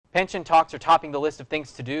Pension talks are topping the list of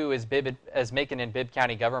things to do as Macon and Bibb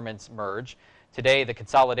County governments merge. Today, the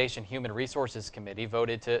Consolidation Human Resources Committee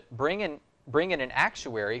voted to bring in an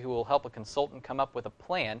actuary who will help a consultant come up with a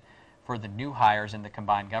plan for the new hires in the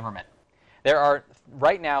combined government. There are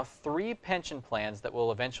right now 3 pension plans that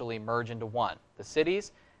will eventually merge into one: the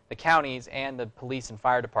cities, the counties, and the police and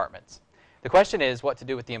fire departments. The question is what to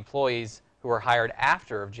do with the employees who are hired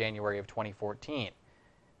after January of 2014.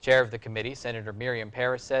 Chair of the committee, Senator Miriam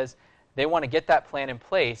Parris, says they want to get that plan in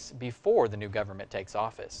place before the new government takes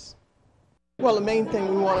office. Well, the main thing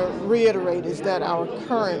we want to reiterate is that our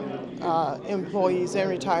current employees and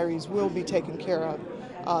retirees will be taken care of.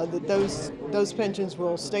 That those pensions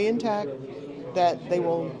will stay intact, that they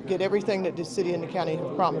will get everything that the city and the county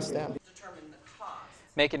have promised them.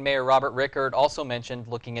 Macon Mayor Robert Rickard also mentioned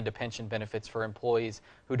looking into pension benefits for employees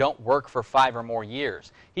who don't work for 5 or more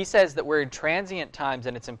years. He says that we're in transient times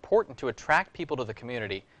and it's important to attract people to the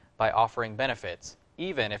community by offering benefits,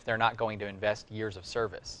 even if they're not going to invest years of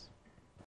service.